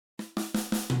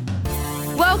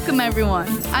Welcome, everyone.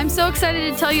 I'm so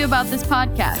excited to tell you about this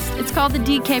podcast. It's called The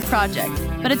DK Project,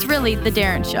 but it's really The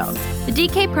Darren Show. The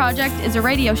DK Project is a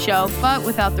radio show, but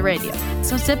without the radio.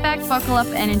 So sit back, buckle up,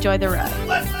 and enjoy the ride.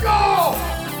 Let's go!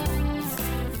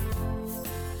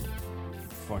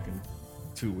 Fucking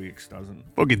 2 weeks doesn't.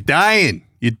 Fucking dying.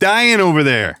 You're dying over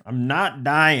there. I'm not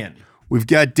dying. We've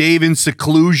got Dave in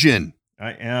seclusion.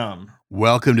 I am.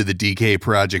 Welcome to the DK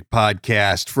Project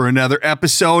podcast for another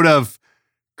episode of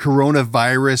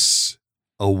Coronavirus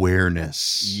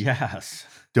Awareness. Yes.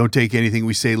 Don't take anything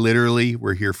we say literally.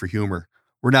 We're here for humor.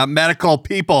 We're not medical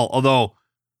people, although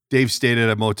Dave stayed at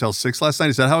a Motel 6 last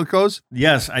night. Is that how it goes?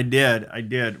 Yes, I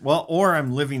did. Well, or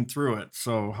I'm living through it.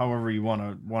 So however you want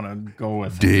to go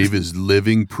with it. Dave is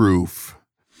living proof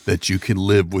that you can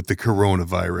live with the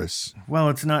coronavirus. Well,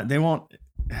 it's not. They won't.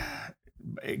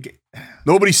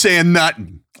 Nobody's saying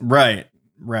nothing. Right.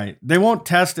 They won't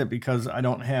test it because I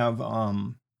don't have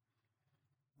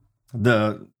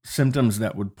the symptoms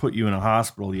that would put you in a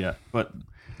hospital yet. But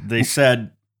they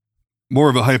said more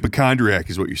of a hypochondriac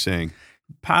is what you're saying.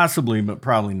 Possibly, but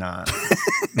probably not.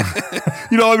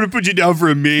 I'm going to put you down for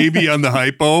a maybe on the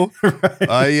hypo.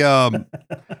 Right.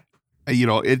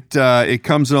 It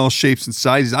comes in all shapes and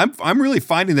sizes. I'm really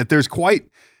finding that there's quite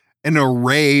an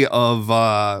array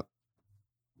of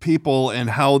people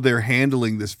and how they're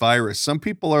handling this virus. Some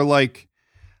people are like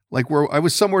where I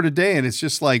was somewhere today and it's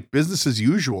just like business as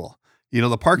usual.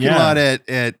 The parking lot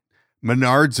at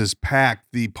Menards is packed.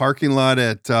 The parking lot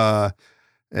at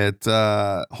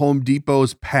Home Depot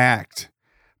is packed.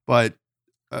 But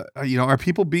are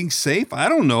people being safe? I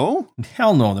don't know.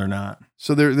 Hell no, they're not.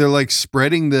 So they're like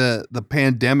spreading the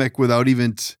pandemic without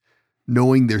even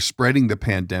knowing they're spreading the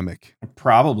pandemic.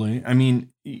 Probably. I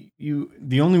mean,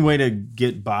 the only way to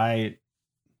get by.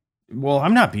 Well,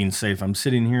 I'm not being safe. I'm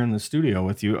sitting here in the studio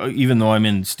with you, even though I'm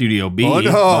in Studio B. Oh,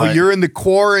 no, you're in the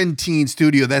quarantine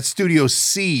studio. That's Studio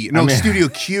C. No, Studio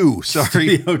Q.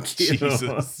 Sorry. Studio Q.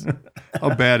 Jesus.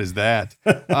 How bad is that?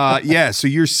 So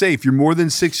you're safe. You're more than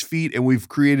 6 feet, and we've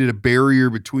created a barrier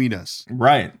between us.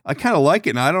 Right. I kind of like it,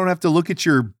 and I don't have to look at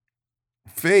your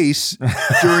face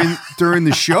during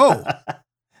the show.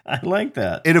 I like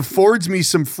that. It affords me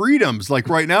some freedoms. Like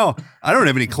right now, I don't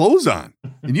have any clothes on,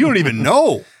 and you don't even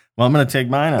know. Well, I'm going to take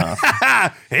mine off.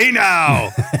 Hey now,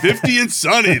 50 and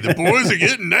sunny. The boys are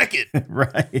getting naked.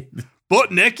 Right. Butt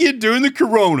naked during the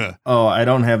corona. Oh, I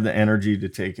don't have the energy to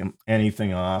take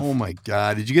anything off. Oh my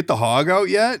God. Did you get the hog out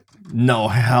yet? No,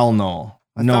 hell no.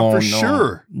 I thought for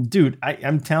sure. Dude,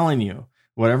 I'm telling you,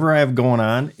 whatever I have going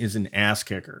on is an ass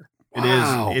kicker.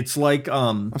 Wow. It is. It's like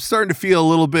I'm starting to feel a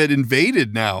little bit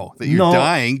invaded now that you're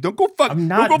dying. Don't go fucking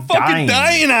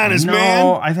dying on us, man.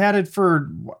 No, I've had it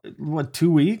for 2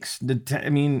 weeks. I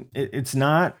mean, it's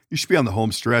not. You should be on the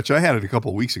home stretch. I had it a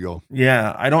couple of weeks ago.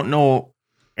 Yeah, I don't know.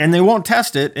 And they won't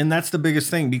test it, and that's the biggest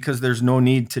thing because there's no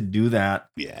need to do that.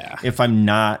 Yeah. If I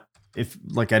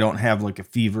don't have like a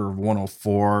fever of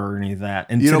 104 or any of that.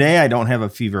 And today I don't have a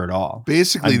fever at all.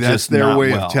 Basically, that's their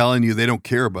way of telling you they don't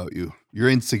care about you. You're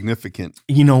insignificant.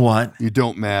 You know what? You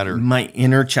don't matter. My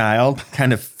inner child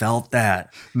kind of felt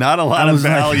that. Not a lot of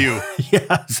value. Like,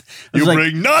 yes. You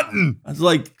bring nothing. I was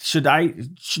like, should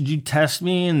you test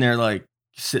me? And they're like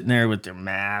sitting there with their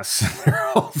masks and their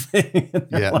whole thing.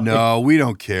 Yeah, like, no, we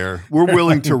don't care. We're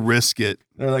willing to risk it.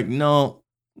 They're like, no,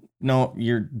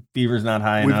 your fever's not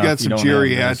high enough. We've got some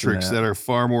geriatrics that are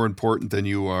far more important than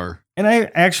you are. And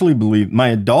I actually believe my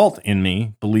adult in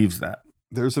me believes that.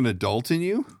 There's an adult in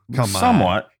you?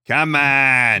 Somewhat. Come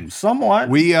on. Somewhat.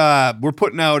 We're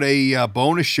putting out a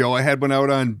bonus show. I had one out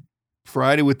on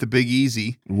Friday with the Big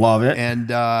Easy. Love it. And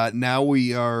now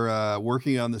we are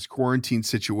working on this quarantine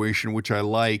situation, which I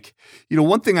like.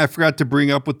 One thing I forgot to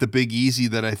bring up with the Big Easy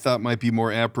that I thought might be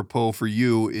more apropos for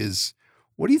you is,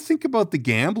 what do you think about the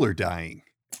gambler dying?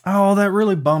 Oh, that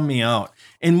really bummed me out.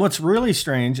 And what's really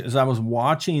strange is I was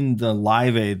watching the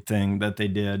Live Aid thing that they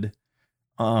did.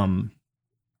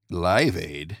 Live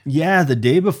Aid? Yeah, the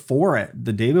day before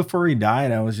he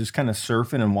died, I was just kind of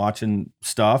surfing and watching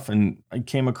stuff, and I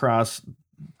came across,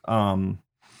 we are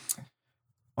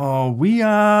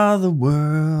the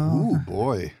world. Ooh,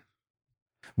 boy.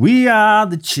 We are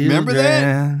the children. Remember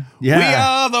that? Yeah. We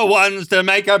are the ones to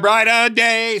make a brighter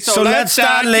day. So let's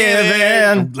start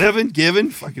living.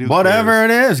 Giving. Whatever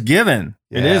it is, giving.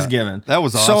 Yeah. It is giving. That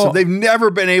was awesome. So, they've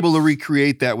never been able to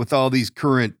recreate that with all these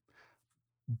current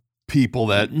people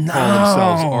that call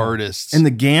themselves artists. And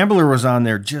the gambler was on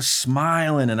there just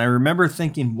smiling. And I remember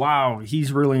thinking, wow,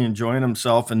 he's really enjoying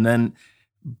himself. And then,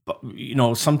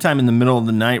 sometime in the middle of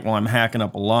the night while I'm hacking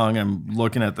up a lung, I'm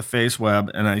looking at the face web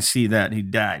and I see that he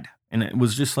died. And it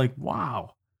was just like,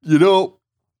 wow.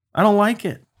 I don't like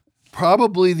it.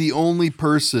 Probably the only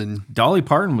person. Dolly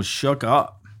Parton was shook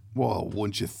up. Well,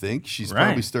 wouldn't you think? She's Right.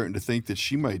 probably starting to think that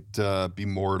she might be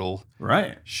mortal.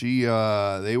 Right.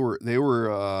 They were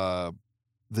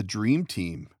the dream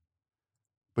team.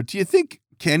 But do you think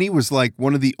Kenny was like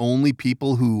one of the only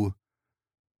people who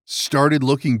started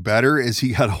looking better as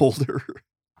he got older?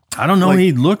 I don't know. Like-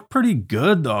 He looked pretty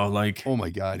good though. Like, Oh my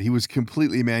God, he was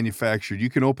completely manufactured. You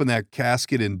can open that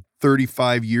casket in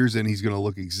 35 years and he's going to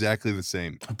look exactly the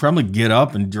same. I'd probably get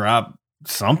up and drop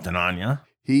something on you.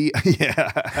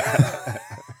 Yeah.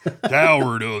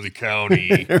 Coward of the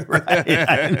county. Right,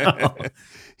 I know.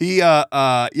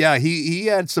 He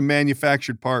had some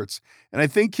manufactured parts. And I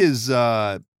think his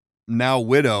now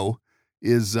widow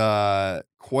is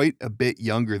quite a bit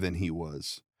younger than he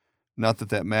was. Not that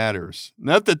that matters.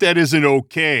 Not that that isn't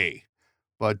okay.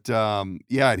 But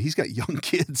he's got young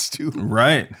kids too.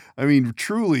 Right. I mean,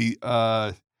 truly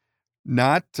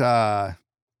not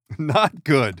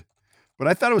good. But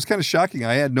I thought it was kind of shocking.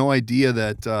 I had no idea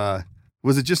that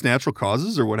was it just natural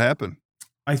causes or what happened?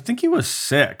 I think he was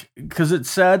sick because it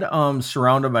said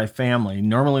surrounded by family.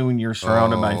 Normally when you're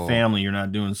surrounded by family, you're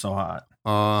not doing so hot.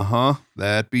 Uh-huh.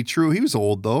 That'd be true. He was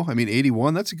old though. I mean,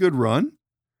 81, that's a good run.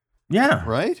 Yeah.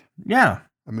 Right? Yeah.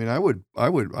 I mean, I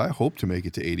hope to make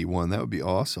it to 81. That would be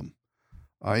awesome.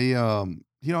 I don't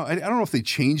know if they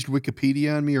changed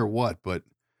Wikipedia on me or what, but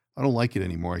I don't like it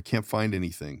anymore. I can't find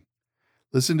anything.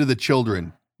 Listen to the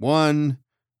children. 1,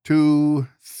 2,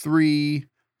 3,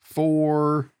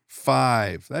 4,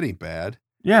 5. That ain't bad.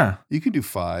 Yeah. You can do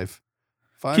 5.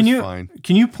 5's fine.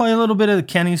 Can you play a little bit of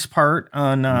Kenny's part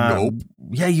on Nope.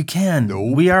 Yeah, you can.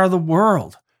 Nope. We Are the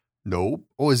World. Nope.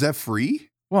 Oh, is that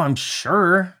free? Well, I'm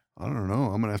sure. I don't know.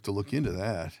 I'm going to have to look into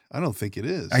that. I don't think it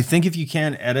is. I think if you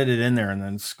can, edit it in there and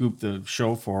then scoop the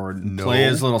show forward and No play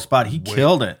his little spot. He way.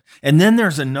 killed it. And then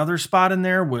there's another spot in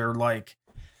there where like,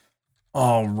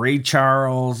 Ray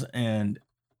Charles and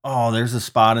there's a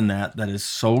spot in that is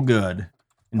so good.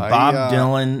 And Bob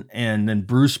Dylan and then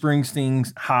Bruce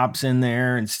Springsteen hops in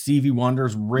there and Stevie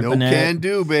Wonder's ripping no it. can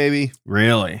do, baby.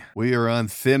 Really? We are on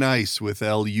thin ice with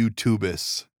L.U.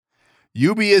 Tubis.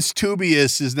 Ubius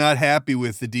Tubius is not happy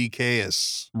with the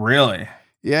DKS. Really?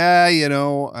 Yeah, I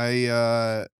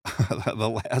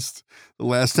the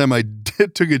last time I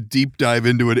took a deep dive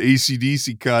into an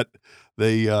AC/DC cut,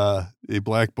 they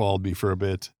blackballed me for a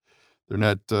bit. They're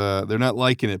not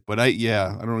liking it, but I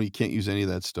don't know, you can't use any of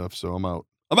that stuff, so I'm out.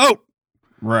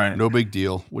 Right. No big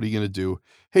deal. What are you going to do?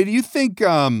 Hey, do you think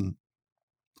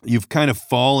you've kind of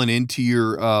fallen into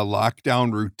your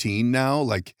lockdown routine now?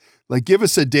 Like give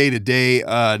us a day-to-day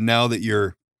now that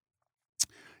you're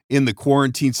in the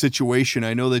quarantine situation.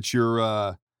 I know that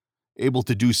you're able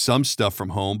to do some stuff from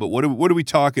home, but what are we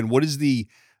talking? What is the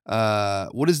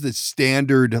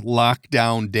standard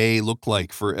lockdown day look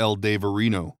like for El Dave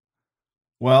Areno?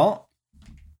 Well,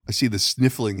 I see the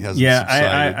sniffling hasn't subsided.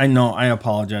 subsided. I know. I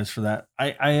apologize for that.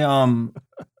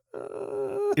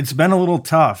 It's been a little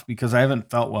tough because I haven't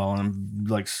felt well and I'm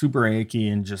like super achy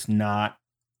and just not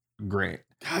great.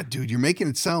 God, dude, you're making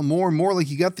it sound more and more like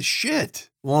you got the shit.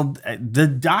 Well, the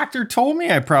doctor told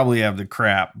me I probably have the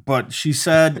crap, but she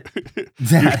said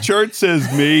that your chart says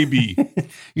maybe.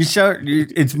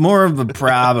 It's more of a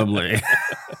probably.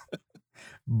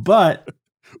 But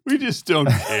we just don't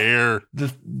care.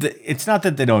 It's not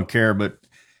that they don't care, but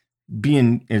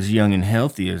being as young and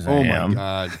healthy as I am. Oh my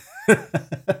God.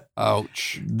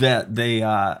 Ouch.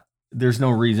 That there's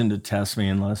no reason to test me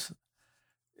unless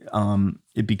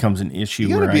it becomes an issue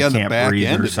where I can't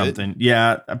breathe or something.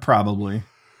 Yeah, probably.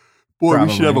 Boy, we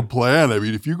should have a plan. I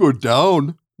mean, if you go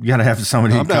down, you got to have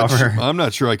somebody to cover. I'm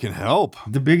not sure I can help.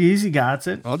 The Big Easy got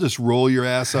it. I'll just roll your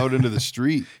ass out into the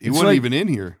street. He wasn't even in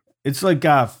here. It's like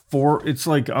I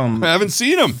haven't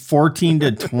seen him. 14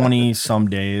 to 20 some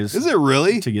days. Is it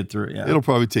really? To get through it, yeah. It'll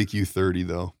probably take you 30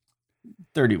 though.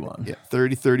 31. Yeah,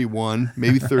 30, 31,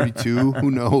 maybe 32.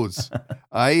 Who knows?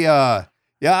 I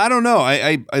don't know.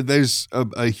 I there's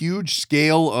a huge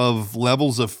scale of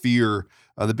levels of fear.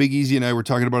 The Big Easy and I were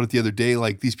talking about it the other day.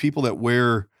 Like these people that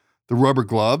wear the rubber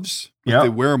gloves, they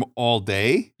wear them all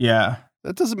day. Yeah.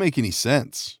 That doesn't make any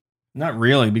sense. Not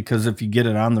really, because if you get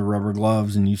it on the rubber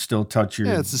gloves and you still touch your...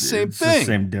 Yeah, it's the same thing. The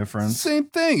same difference. It's the same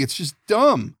thing. It's just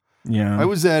dumb. Yeah. I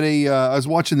was at I was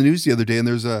watching the news the other day, and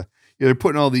there's they're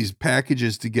putting all these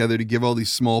packages together to give all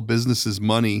these small businesses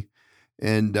money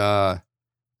and to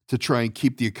try and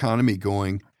keep the economy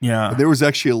going. Yeah. And there was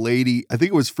actually a lady, I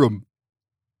think it was from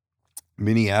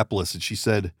Minneapolis, and she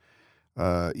said,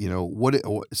 so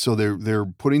they're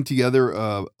putting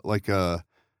together like a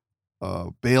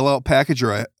bailout package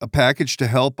or a package to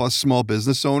help us small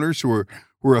business owners who are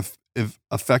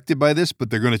affected by this, but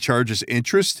they're going to charge us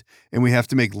interest and we have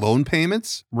to make loan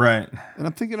payments. Right. And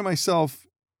I'm thinking to myself,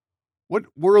 what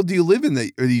world do you live in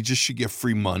that or you just should get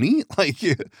free money?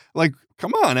 Like,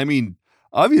 come on. I mean,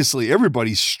 obviously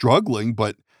everybody's struggling,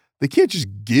 but they can't just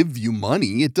give you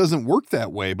money. It doesn't work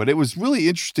that way. But it was really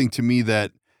interesting to me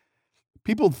that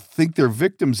people think they're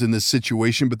victims in this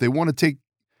situation, but they want to take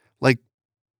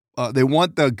they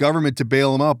want the government to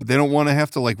bail them out, but they don't want to have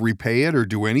to like repay it or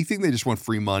do anything. They just want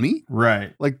free money.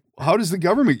 Right. Like, how does the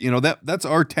government, that's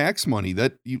our tax money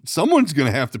that someone's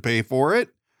going to have to pay for it.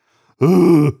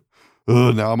 Now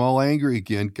I'm all angry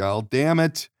again. God damn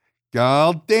it.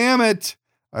 God damn it.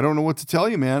 I don't know what to tell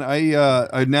you, man.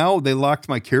 I now they locked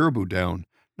my Caribou down.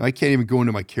 Now I can't even go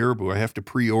into my Caribou. I have to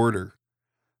pre-order.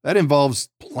 That involves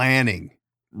planning.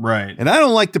 Right. And I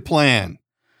don't like to plan.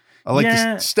 I like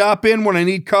to stop in when I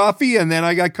need coffee, and then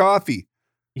I got coffee.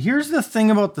 Here's the thing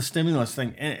about the stimulus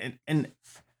thing, and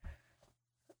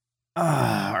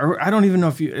I don't even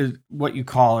know what you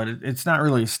call it. It's not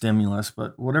really a stimulus,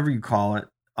 but whatever you call it.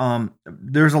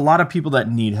 There's a lot of people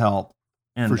that need help,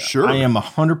 and for sure, I am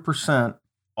 100%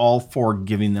 all for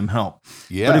giving them help.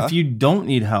 Yeah, but if you don't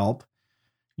need help,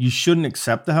 you shouldn't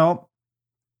accept the help.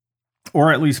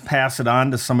 Or at least pass it on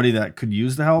to somebody that could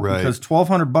use the help, because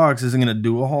 $1,200 isn't going to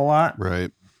do a whole lot.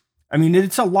 Right. I mean,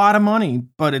 it's a lot of money,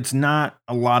 but it's not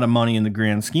a lot of money in the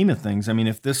grand scheme of things. I mean,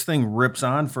 if this thing rips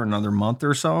on for another month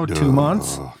or so, 2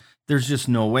 months, there's just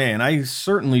no way. And I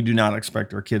certainly do not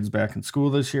expect our kids back in school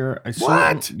this year.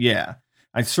 Yeah.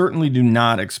 I certainly do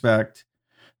not expect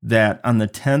that on the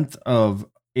 10th of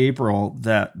April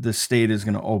that the state is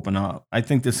going to open up. I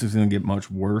think this is going to get much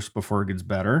worse before it gets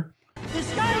better. The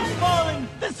sky is falling!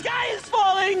 The sky is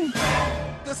falling!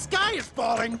 The sky is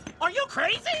falling! Are you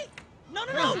crazy?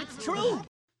 No, it's true.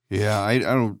 Yeah, I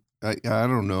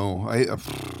don't know.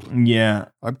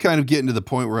 I'm kind of getting to the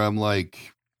point where I'm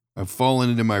like, I've fallen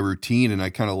into my routine and I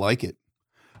kind of like it.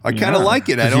 I kind of like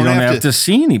it. I don't have to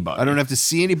see anybody. I don't have to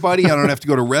see anybody. I don't have to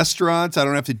go to restaurants. I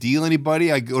don't have to deal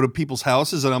anybody. I go to people's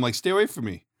houses and I'm like, stay away from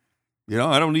me.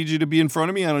 I don't need you to be in front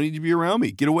of me. I don't need you to be around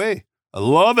me. Get away. I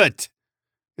love it.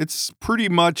 It's pretty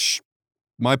much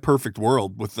my perfect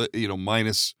world with the,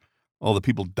 minus all the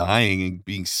people dying and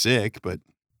being sick. But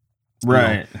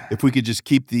right, if we could just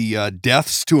keep the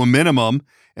deaths to a minimum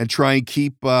and try and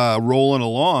keep rolling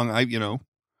along,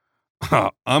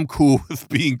 I'm cool with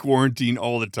being quarantined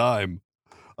all the time.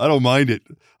 I don't mind it.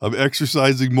 I'm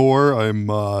exercising more.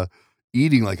 I'm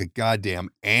eating like a goddamn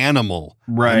animal.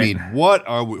 Right. I mean,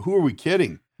 who are we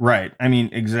kidding? Right. I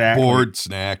mean, exactly. Bored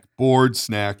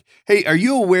snack. Hey, are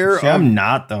you aware of... I'm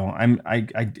not though.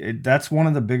 That's one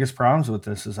of the biggest problems with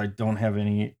this is I don't have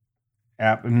any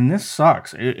app. I mean, this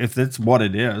sucks. If it's what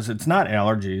it is, it's not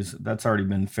allergies. That's already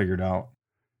been figured out.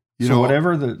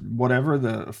 Whatever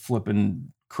the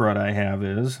flipping crud I have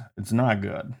is, it's not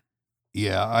good.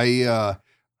 Yeah.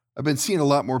 I've been seeing a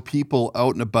lot more people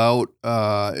out and about.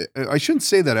 I shouldn't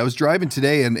say that. I was driving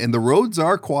today and the roads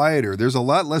are quieter. There's a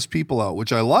lot less people out,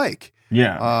 which I like.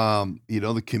 Yeah.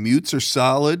 The commutes are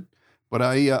solid, but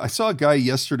I saw a guy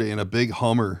yesterday in a big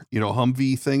Hummer,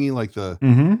 Humvee thingy, like the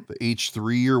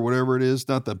H3 or whatever it is.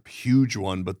 Not the huge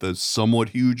one, but the somewhat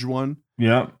huge one.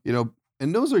 Yeah.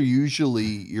 And those are usually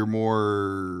your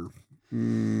more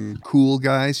cool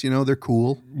guys, they're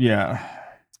cool. Yeah.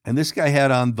 And this guy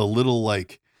had on the little,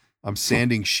 I'm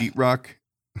sanding sheetrock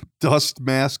dust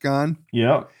mask on.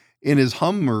 Yep. In his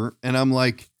Hummer. And I'm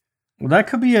like, well, that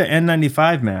could be an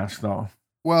N95 mask though.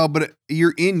 Well, but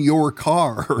you're in your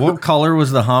car. What color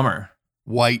was the Hummer?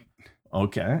 White.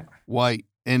 Okay. White.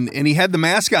 And he had the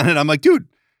mask on it. I'm like, dude,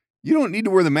 you don't need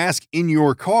to wear the mask in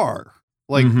your car.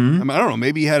 Like, I don't know,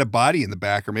 maybe he had a body in the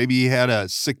back or maybe he had a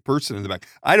sick person in the back.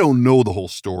 I don't know the whole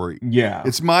story. Yeah.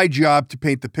 It's my job to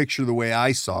paint the picture the way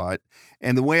I saw it.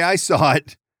 And the way I saw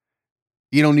it,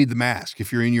 you don't need the mask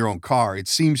if you're in your own car. It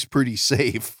seems pretty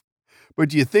safe. But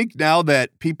do you think now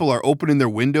that people are opening their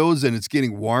windows and it's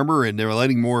getting warmer and they're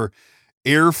letting more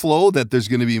airflow that there's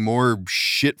going to be more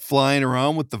shit flying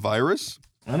around with the virus?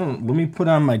 Let me put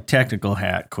on my technical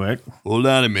hat quick. Hold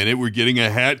on a minute. We're getting a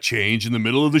hat change in the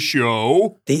middle of the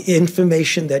show. The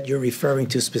information that you're referring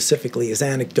to specifically is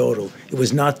anecdotal. It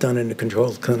was not done in a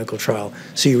controlled clinical trial,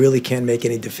 so you really can't make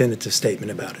any definitive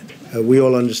statement about it. We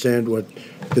all understand what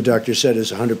the doctor said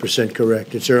is 100%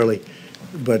 correct. It's early,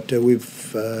 but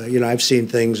I've seen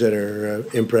things that are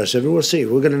impressive, and we'll see.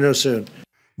 We're going to know soon.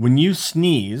 When you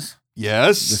sneeze,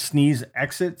 yes, the sneeze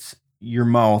exits your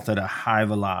mouth at a high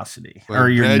velocity, or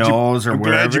your nose, or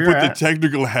wherever glad you you're put at. the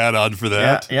technical hat on for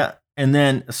that. Yeah. And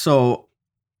then, so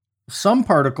some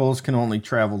particles can only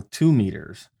travel 2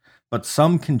 meters. but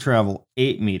some can travel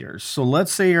 8 meters. So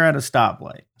let's say you're at a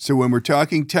stoplight. So when we're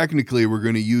talking technically, we're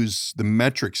going to use the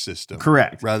metric system.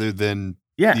 Correct. Rather than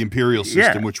Yeah. the imperial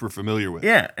system, Yeah. which we're familiar with.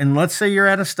 Yeah. And let's say you're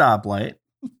at a stoplight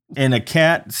and a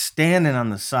cat standing on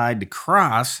the side to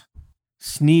cross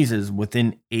sneezes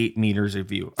within 8 meters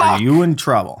of you. Are you in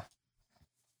trouble?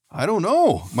 I don't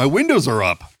know. My windows are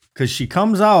up. Because she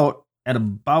comes out at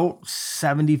about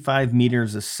 75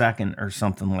 meters a second or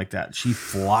something like that. She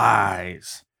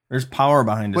flies. There's power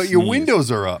behind it. But your windows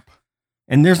are up.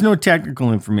 And there's no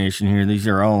technical information here. These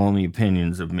are all only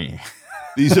opinions of me.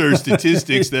 These are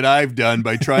statistics that I've done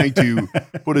by trying to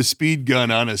put a speed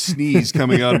gun on a sneeze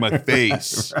coming out of my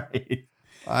face. Right.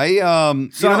 I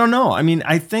don't know. I mean,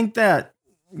 I think that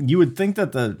you would think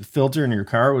that the filter in your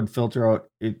car would filter out.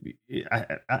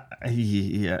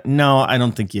 No, I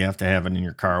don't think you have to have it in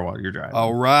your car while you're driving.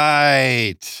 All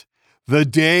right. The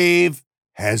Dave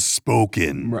has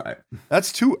spoken. Right.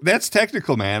 That's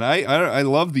technical, man. I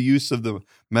love the use of the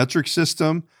metric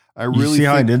system. I You really see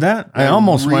how I did that? I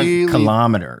almost went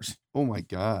kilometers. Oh my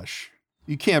gosh.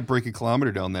 You can't break a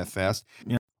kilometer down that fast.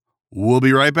 Yeah. We'll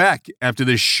be right back after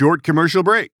this short commercial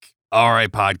break. All right,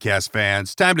 podcast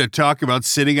fans, time to talk about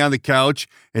sitting on the couch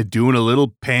and doing a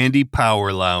little Pandy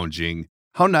power lounging.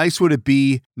 How nice would it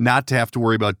be not to have to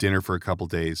worry about dinner for a couple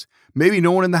days? Maybe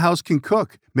no one in the house can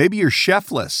cook. Maybe you're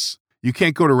chefless. You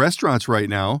can't go to restaurants right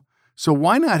now. So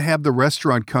why not have the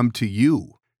restaurant come to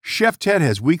you? Chef Ted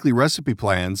has weekly recipe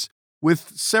plans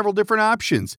with several different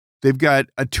options. They've got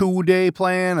a 2-day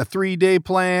plan, a 3-day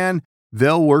plan.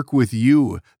 They'll work with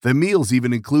you. The meals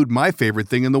even include my favorite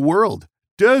thing in the world,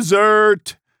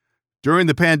 dessert. During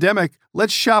the pandemic,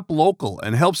 let's shop local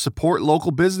and help support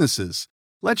local businesses.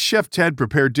 Let Chef Ted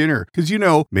prepare dinner because,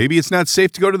 maybe it's not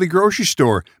safe to go to the grocery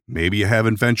store. Maybe you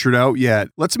haven't ventured out yet.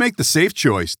 Let's make the safe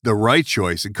choice the right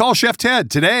choice and call Chef Ted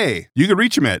today. You can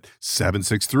reach him at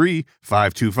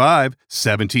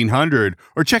 763-525-1700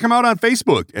 or check him out on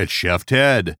Facebook at Chef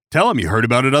Ted. Tell him you heard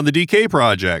about it on the DK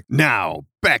Project. Now,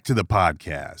 back to the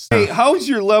podcast. Hey, how's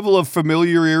your level of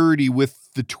familiarity with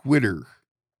the Twitter?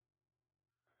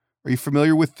 Are you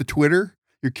familiar with the Twitter?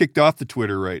 You're kicked off the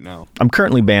Twitter right now. I'm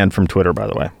currently banned from Twitter, by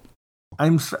the way.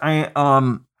 I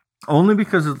only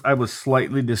because I was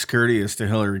slightly discourteous to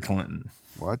Hillary Clinton.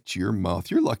 Watch your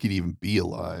mouth. You're lucky to even be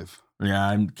alive. Yeah,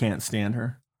 I can't stand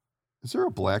her. Is there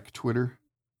a black Twitter?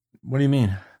 What do you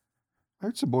mean? I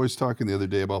heard some boys talking the other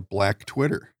day about black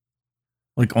Twitter.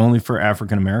 Like only for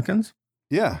African Americans?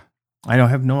 Yeah. I don't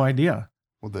have no idea.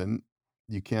 Well, then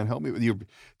you can't help me with you.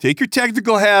 Take your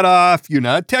technical hat off. You're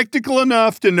not technical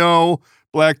enough to know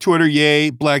black Twitter, yay.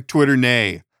 Black Twitter,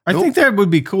 nay. I think that would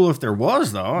be cool if there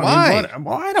was, though. Why?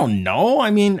 I don't know.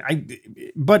 And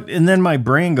then my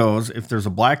brain goes, if there's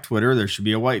a black Twitter, there should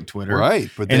be a white Twitter. Right.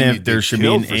 But then and if there should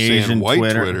be an Asian white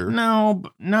Twitter. No.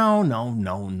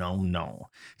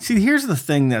 See, here's the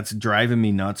thing that's driving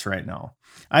me nuts right now.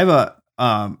 I have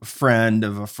a friend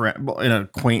of a friend, an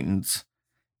acquaintance,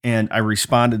 and I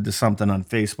responded to something on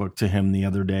Facebook to him the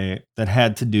other day that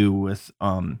had to do with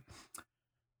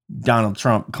Donald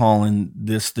Trump calling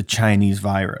this the Chinese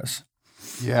virus.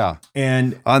 Yeah.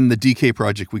 And on the DK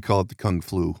Project, we call it the Kung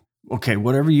Flu. Okay,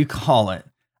 whatever you call it.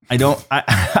 I don't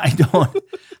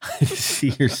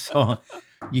see,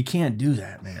 you can't do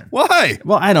that, man. Why?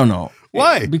 Well, I don't know.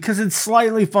 Why? Because it's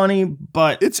slightly funny,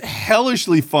 but it's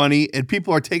hellishly funny, and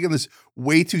people are taking this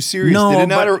way too serious. No, Did it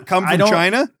not come from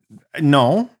China?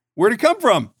 No. Where'd it come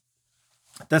from?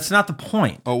 That's not the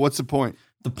point. Oh, what's the point?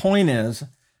 The point is,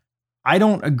 I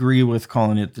don't agree with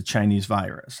calling it the Chinese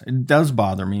virus. It does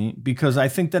bother me because I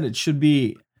think that it should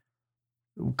be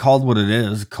called what it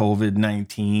is,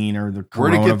 COVID-19 or the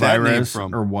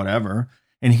coronavirus or whatever.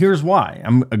 And here's why.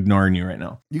 I'm ignoring you right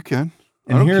now. You can.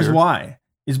 And here's why.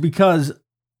 Is because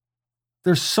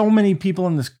there's so many people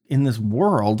in this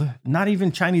world, not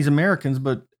even Chinese Americans,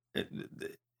 but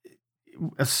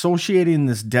associating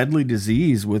this deadly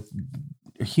disease with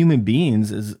human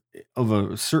beings of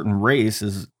a certain race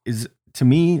is to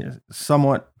me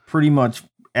somewhat pretty much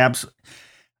I'm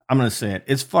going to say it.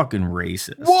 It's fucking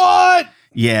racist. What?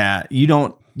 Yeah, you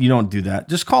don't do that.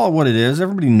 Just call it what it is.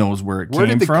 Everybody knows where it came from. Where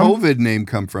did the COVID name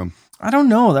come from? I don't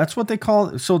know. That's what they call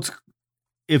it. So it's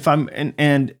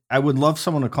and I would love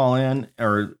someone to call in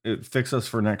or fix us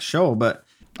for next show, but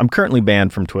I'm currently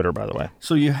banned from Twitter, by the way.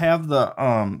 So you have the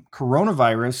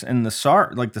coronavirus and the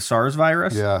SARS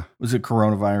virus. Yeah. Was it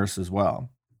coronavirus as well?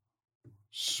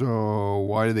 So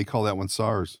why do they call that one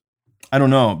SARS? I don't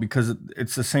know, because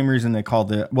it's the same reason they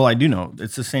called it. Well, I do know.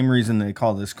 It's the same reason they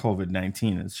call this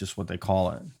COVID-19. It's just what they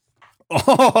call it. Oh,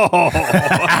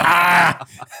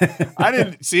 I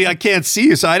didn't see. I can't see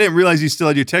you, so I didn't realize you still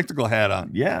had your technical hat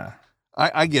on. Yeah.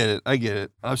 I get it. I get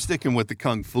it. I'm sticking with the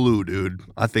Kung Flu, dude.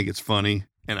 I think it's funny,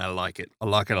 and I like it. I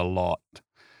like it a lot.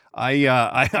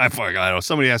 I don't know.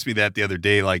 Somebody asked me that the other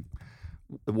day, like,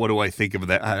 what do I think of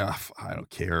that? I don't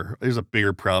care. There's a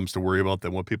bigger problems to worry about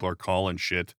than what people are calling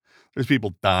shit. There's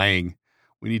people dying.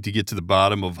 We need to get to the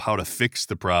bottom of how to fix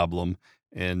the problem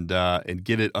and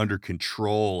get it under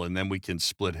control, and then we can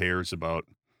split hairs about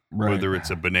whether it's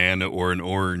a banana or an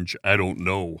orange. I don't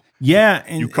know. Yeah,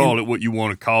 you call it what you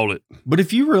want to call it. But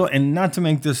if you really, and not to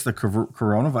make this the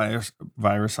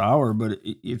coronavirus hour, but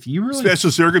if you really special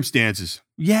circumstances.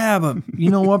 Yeah, but you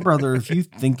know what, brother? If you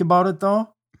think about it,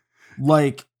 though,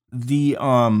 like the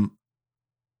cut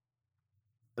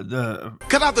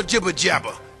out the jibber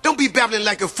jabber. Don't be babbling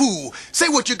like a fool. Say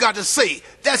what you got to say.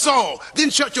 That's all. Then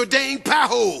shut your dang pie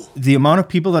hole. The amount of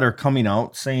people that are coming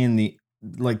out saying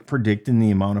predicting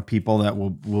the amount of people that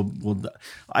will.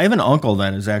 I have an uncle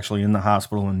that is actually in the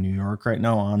hospital in New York right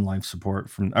now on life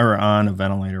support on a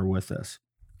ventilator with this.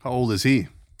 How old is he?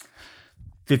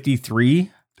 53.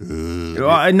 No,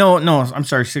 I'm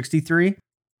sorry, 63.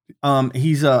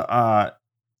 He's a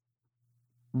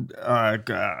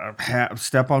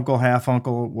step uncle, half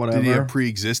uncle, whatever. Did he have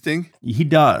pre-existing? He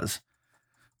does,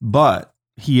 but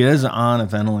he is on a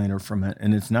ventilator from it,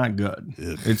 and it's not good.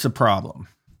 Ugh. It's a problem.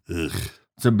 Ugh.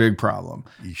 It's a big problem.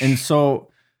 Yeesh. And so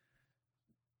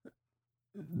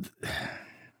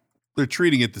they're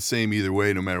treating it the same either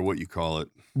way, no matter what you call it.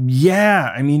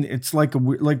 Yeah, I mean, it's like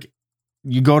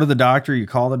you go to the doctor, you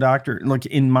call the doctor. Like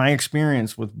in my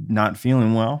experience with not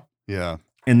feeling well, yeah,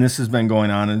 and this has been going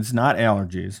on, and it's not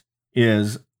allergies,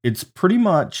 it's pretty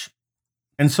much.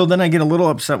 And so then I get a little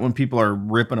upset when people are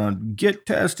ripping on get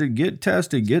tested,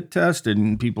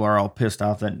 and people are all pissed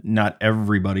off that not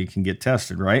everybody can get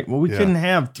tested, right? Well, we couldn't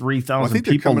have 3,000 I think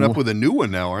people. they're coming up with a new one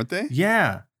now, aren't they?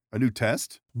 Yeah. A new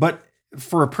test? But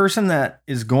for a person that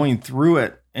is going through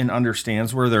it and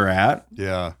understands where they're at.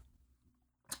 Yeah.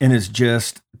 And is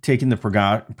just taking the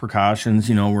precautions,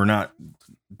 we're not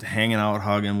hanging out,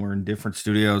 hugging. We're in different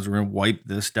studios. We're going to wipe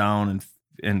this down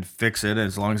and fix it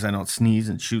as long as I don't sneeze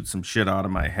and shoot some shit out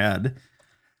of my head.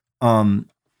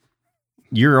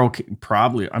 You're okay.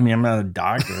 Probably. I mean, I'm not a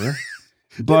doctor,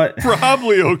 but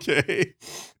probably okay.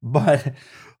 But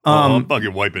I'm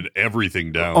fucking wiping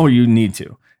everything down. Oh, you need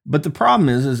to. But the problem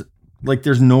is like,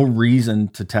 there's no reason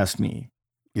to test me.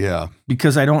 Yeah.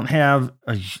 Because I don't have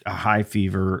a high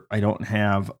fever. I don't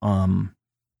have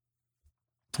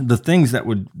the things that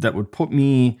would put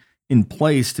me in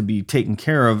place to be taken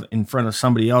care of in front of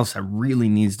somebody else that really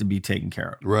needs to be taken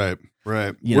care of. Right.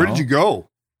 Where did you go?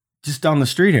 Just down the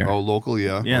street here. Oh, local,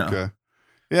 yeah. Yeah. Okay.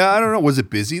 Yeah, I don't know. Was it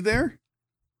busy there?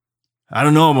 I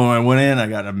don't know, but when I went in, I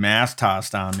got a mask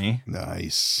tossed on me.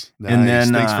 Nice. And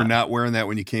then thanks for not wearing that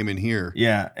when you came in here.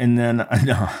 Yeah, and then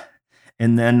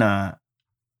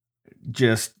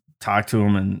just talked to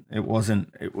him, and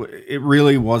it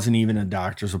really wasn't even a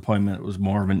doctor's appointment. It was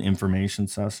more of an information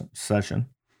session.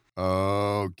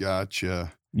 Oh,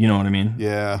 gotcha. You know what I mean?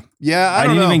 Yeah. I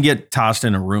didn't even get tossed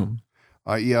in a room.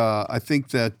 I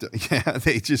think that,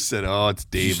 they just said, oh, it's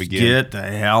Dave again. Get the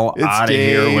hell out of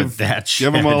here with that shit.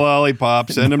 Give him a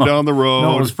lollipop, send him down the road.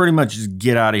 No, it was pretty much just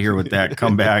get out of here with that.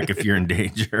 Come back if you're in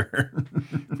danger.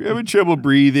 If you're having trouble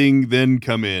breathing, then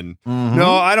come in. Mm-hmm.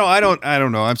 No, I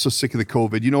don't know. I'm so sick of the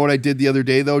COVID. You know what I did the other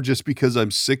day, though? Just because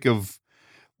I'm sick of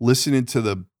listening to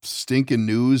the stinking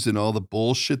news and all the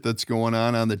bullshit that's going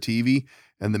on the TV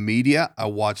and the media, I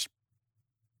watched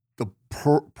the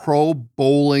Pro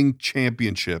Bowling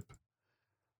Championship.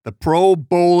 The Pro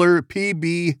Bowler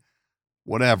PB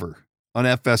whatever on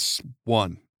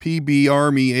FS1. PB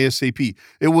Army ASAP.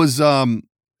 It was I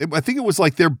think it was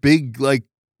like their big like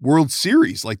World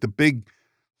Series, like the big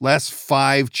last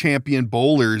 5 champion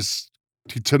bowlers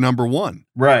to number 1.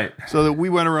 Right. So that we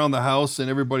went around the house and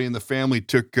everybody in the family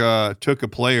took a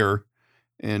player,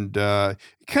 and it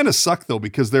kind of sucked though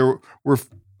because there were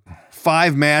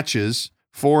 5 matches,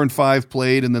 4 and 5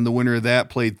 played, and then the winner of that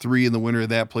played 3, and the winner of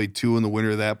that played 2, and the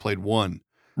winner of that played 1.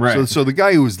 Right. So the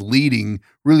guy who was leading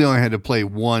really only had to play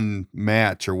 1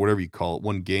 match or whatever you call it,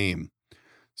 1 game.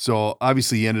 So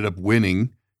obviously he ended up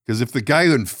winning, because if the guy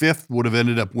in 5th would have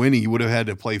ended up winning, he would have had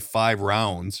to play 5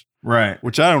 rounds. Right.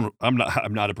 Which I'm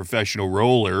not a professional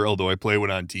roller, although I play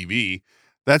one on TV.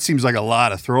 That seems like a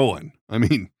lot of throwing. I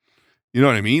mean, you know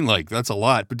what I mean? Like, that's a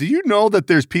lot. But do you know that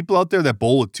there's people out there that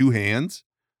bowl with 2 hands?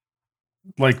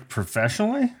 Like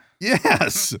professionally?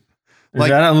 Yes. Is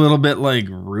that a little bit like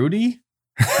Rudy?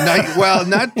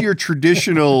 Not your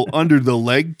traditional under the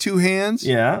leg 2 hands.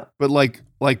 Yeah. But like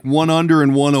 1 under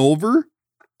and 1 over.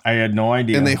 I had no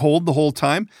idea. And they hold the whole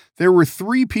time. There were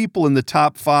 3 people in the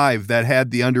top 5 that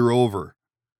had the under over.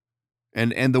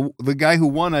 And the guy who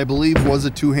won, I believe, was a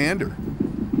two-hander.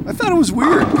 I thought it was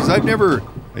weird because I've never,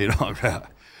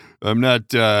 I'm not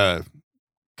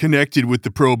connected with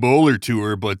the Pro Bowler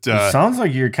Tour, but it sounds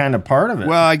like you're kind of part of it.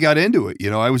 Well, I got into it.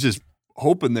 I was just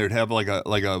hoping they'd have like a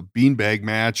beanbag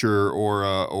match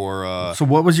or So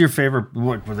what was your favorite?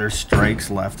 What were there strikes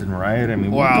left and right? I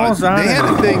mean, what goes on they had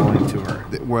in a thing. bowling tour?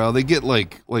 Well, they get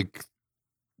like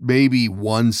maybe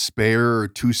one spare or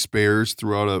two spares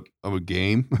throughout a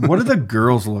game. What do the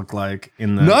girls look like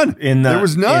in the none? There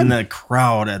was none in the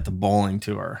crowd at the bowling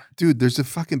tour. Dude, there's a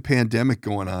fucking pandemic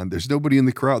going on. There's nobody in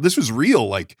the crowd. This was real.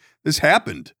 Like this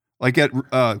happened. Like at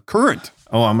Current.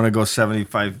 Oh, I'm gonna go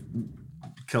 75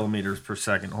 kilometers per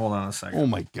second. Hold on a second. Oh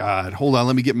my God. Hold on.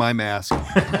 Let me get my mask.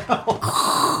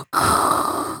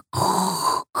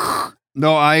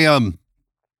 No,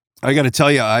 I got to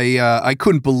tell you, I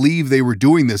couldn't believe they were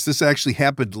doing this. This actually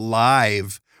happened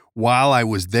live while I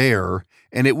was there.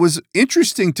 And it was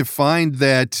interesting to find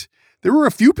that there were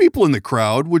a few people in the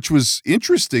crowd, which was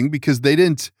interesting because they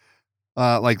didn't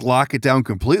lock it down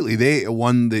completely. They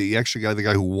won the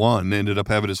guy who won ended up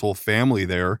having his whole family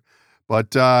there.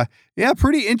 But yeah,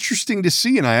 pretty interesting to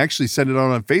see. And I actually sent it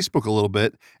out on Facebook a little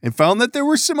bit and found that there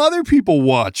were some other people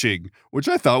watching, which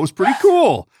I thought was pretty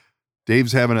cool.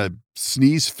 Dave's having a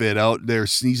sneeze fit out there,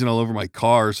 sneezing all over my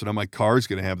car. So now my car's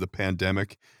going to have the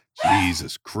pandemic.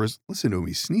 Jesus Christ. Listen to him.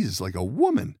 He sneezes like a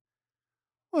woman.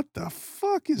 What the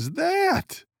fuck is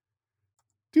that?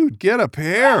 Dude, get a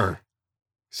pair.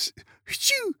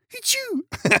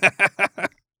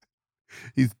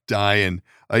 He's dying.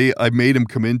 I made him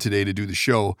come in today to do the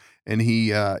show, and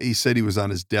he said he was on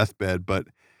his deathbed, but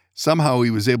somehow he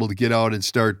was able to get out and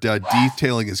start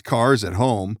detailing his cars at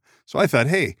home. So I thought,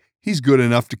 hey, he's good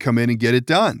enough to come in and get it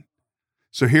done.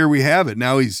 So here we have it.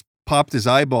 Now he's popped his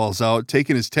eyeballs out,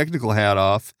 taken his technical hat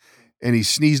off, and he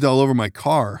sneezed all over my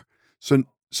car. So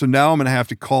now I'm going to have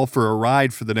to call for a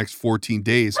ride for the next 14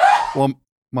 days. Well,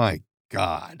 my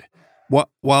God.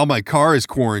 While my car is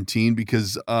quarantined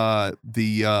because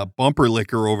the bumper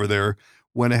licker over there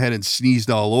went ahead and sneezed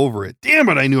all over it. Damn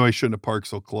it, I knew I shouldn't have parked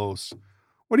so close.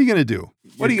 What are you going to do?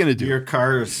 What are you going to do? Your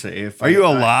car is safe. Are you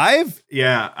alive?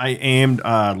 Yeah, I aimed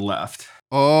left.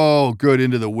 Oh, good,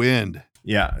 into the wind.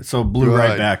 Yeah, so blew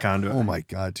right back onto it. Oh, my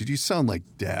God. Dude, you sound like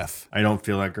death. I don't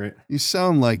feel that great. You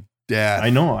sound like death. I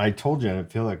know. I told you I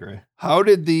didn't feel that great. How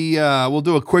did we'll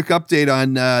do a quick update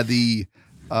on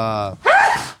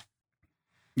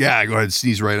yeah, go ahead and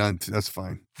sneeze right on. That's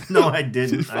fine. No, I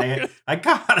didn't. I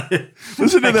got it.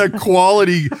 Listen to that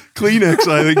quality Kleenex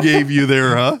I gave you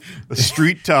there, huh? A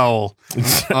street towel.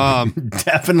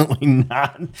 Definitely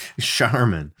not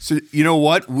Charmin. So you know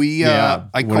what?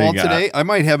 I called today. I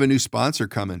might have a new sponsor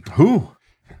coming. Who?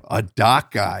 A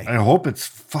doc guy. I hope it's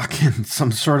fucking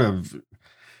some sort of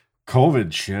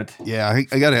COVID shit. Yeah,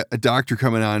 I got a doctor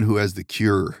coming on who has the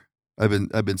cure. I've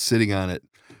been sitting on it.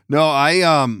 No,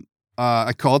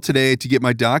 I called today to get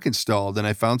my dock installed, and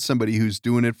I found somebody who's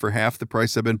doing it for half the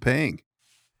price I've been paying.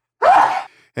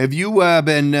 Have you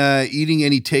been eating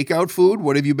any takeout food?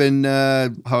 What have you been?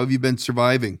 How have you been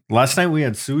surviving? Last night we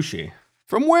had sushi.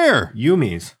 From where?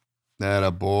 Yumi's. Atta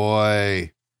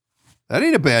boy. That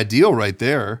ain't a bad deal right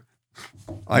there.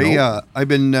 Nope. I've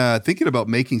been thinking about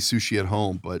making sushi at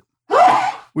home, but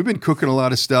we've been cooking a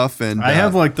lot of stuff, and I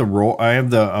have like the roll. I have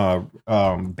the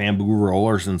bamboo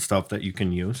rollers and stuff that you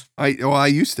can use. I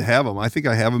used to have them. I think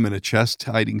I have them in a chest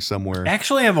hiding somewhere.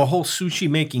 Actually, I have a whole sushi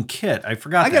making kit. I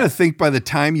forgot. I got to think by the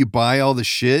time you buy all the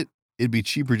shit, it'd be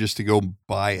cheaper just to go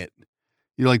buy it.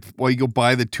 You're like, well, you go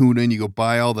buy the tuna and you go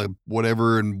buy all the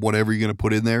whatever and whatever you're gonna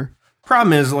put in there.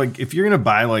 Problem is, like, if you're gonna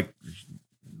buy like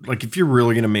if you're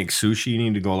really gonna make sushi, you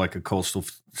need to go like a Coastal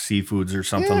Seafoods or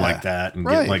something like that and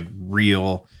get like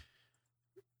real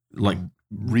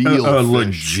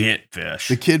legit fish.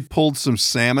 The kid pulled some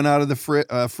salmon out of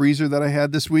the freezer that I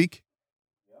had this week,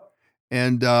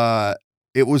 and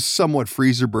it was somewhat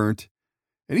freezer burnt,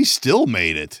 and he still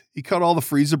made it. He cut all the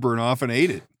freezer burn off and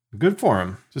ate it. Good for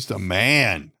him. Just a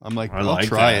man. I'm like, I'll like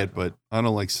try that. it, but I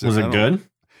don't like. Was it good?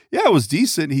 Yeah, it was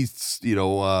decent. He's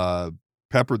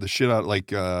peppered the shit out,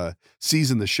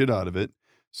 seasoned the shit out of it,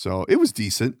 so it was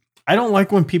decent. I don't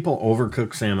like when people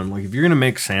overcook salmon. Like, if you're gonna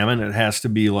make salmon, it has to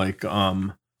be like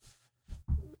there's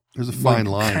a fine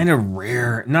line, kind of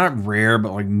rare, not rare,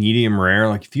 but like medium rare.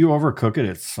 Like, if you overcook it,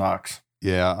 it sucks.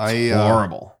 Yeah, it's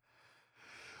horrible.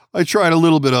 I tried a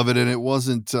little bit of it, and it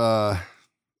wasn't. When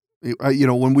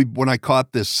I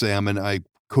caught this salmon, I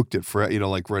cooked it right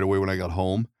away when I got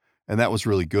home, and that was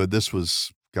really good. This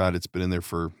was, God, it's been in there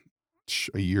for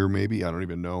a year, maybe. I don't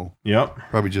even know. Yep.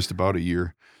 Probably just about a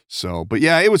year. So, but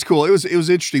yeah, it was cool. It was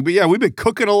interesting. But yeah, we've been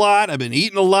cooking a lot. I've been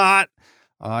eating a lot.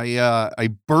 I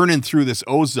burning through this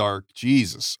Ozark.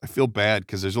 Jesus, I feel bad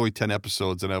because there's only 10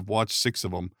 episodes and I've watched 6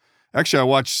 of them. Actually, I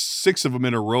watched 6 of them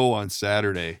in a row on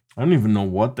Saturday. I don't even know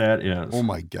what that is. Oh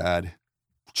my God.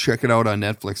 Check it out on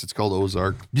Netflix. It's called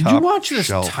Ozark. Did you watch this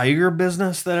tiger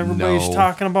business that everybody's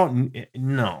talking about?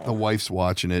 No. The wife's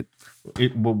watching it.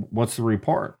 What's the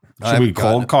report? Should we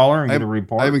cold call her and get a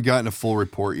report? I haven't gotten a full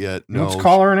report yet. No. Let's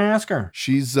call her and ask her.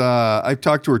 She's I've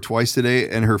talked to her twice today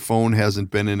and her phone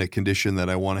hasn't been in a condition that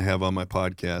I want to have on my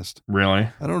podcast. Really?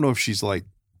 I don't know if she's like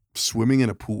swimming in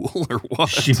a pool or what.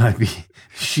 She might be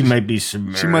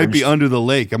submerged. She might be under the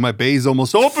lake. And my bay's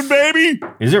almost open, baby.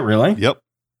 Is it really?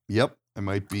 Yep. I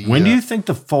might be. When do you think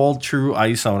the full true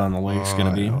ice out on the lake's going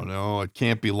to be? I don't know. It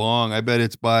can't be long. I bet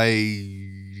it's by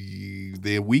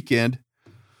the weekend.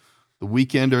 The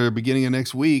weekend or beginning of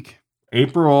next week.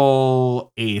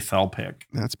 April 8th, I'll pick.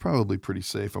 That's probably pretty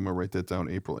safe. I'm going to write that down,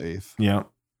 April 8th. Yeah.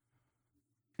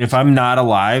 If I'm not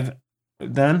alive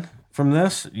then from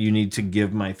this, you need to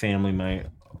give my family my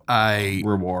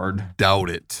reward. Doubt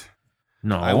it.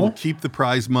 No. I will keep the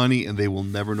prize money and they will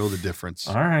never know the difference.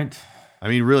 All right. I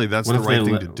mean, really, that's the right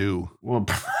thing to do. Well,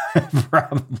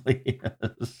 probably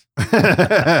is.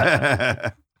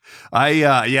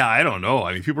 I don't know.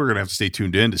 I mean, people are going to have to stay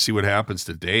tuned in to see what happens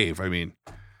to Dave. I mean,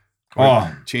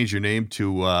 change your name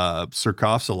to Sir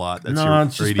Coughs a lot. That's your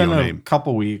it's just radio been name. A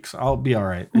couple weeks. I'll be all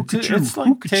right. It's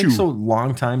like takes a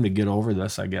long time to get over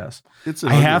this, I guess.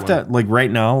 I have to, like right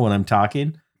now when I'm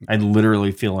talking, I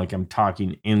literally feel like I'm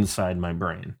talking inside my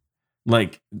brain.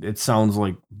 Like it sounds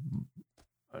like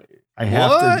I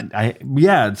have to.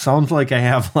 It sounds like I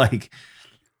have like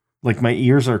my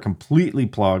ears are completely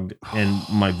plugged and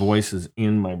my voice is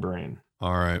in my brain.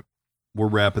 All right. We're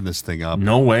wrapping this thing up.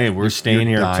 No way. We're staying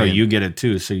here until you get it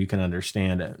too, so you can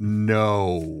understand it.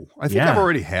 No. I think I've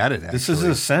already had it, actually. This is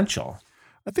essential.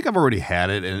 I think I've already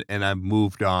had it and I've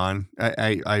moved on.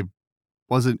 It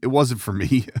wasn't for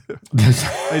me.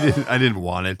 I didn't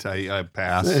want it. I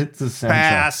passed. It's essential.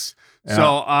 Pass. Yeah.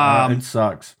 So it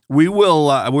sucks. We're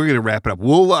going to wrap it up.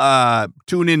 We'll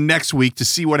tune in next week to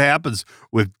see what happens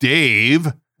with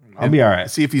Dave. I'll be all right.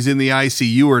 See if he's in the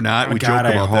ICU or not. We joke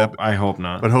about that. I hope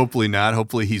not. But hopefully not.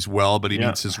 Hopefully he's well, but he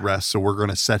needs his rest. So we're going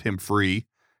to set him free.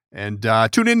 And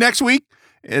tune in next week.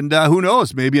 And who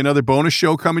knows? Maybe another bonus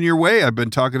show coming your way. I've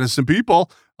been talking to some people.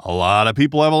 A lot of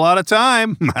people have a lot of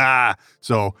time.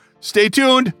 So stay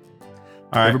tuned.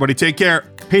 All right. Everybody take care.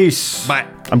 Peace. Bye.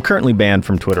 I'm currently banned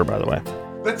from Twitter, by the way.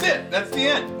 That's it. That's the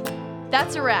end.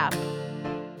 That's a wrap.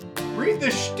 Read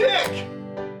the shtick.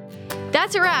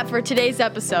 That's a wrap for today's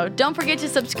episode. Don't forget to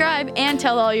subscribe and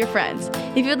tell all your friends.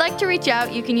 If you'd like to reach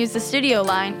out, you can use the studio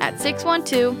line at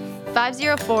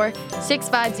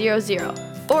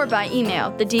 612-504-6500 or by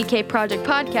email,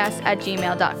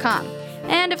 thedkprojectpodcast@gmail.com.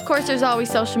 And of course, there's always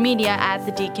social media at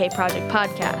the DK Project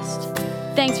Podcast.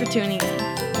 Thanks for tuning in.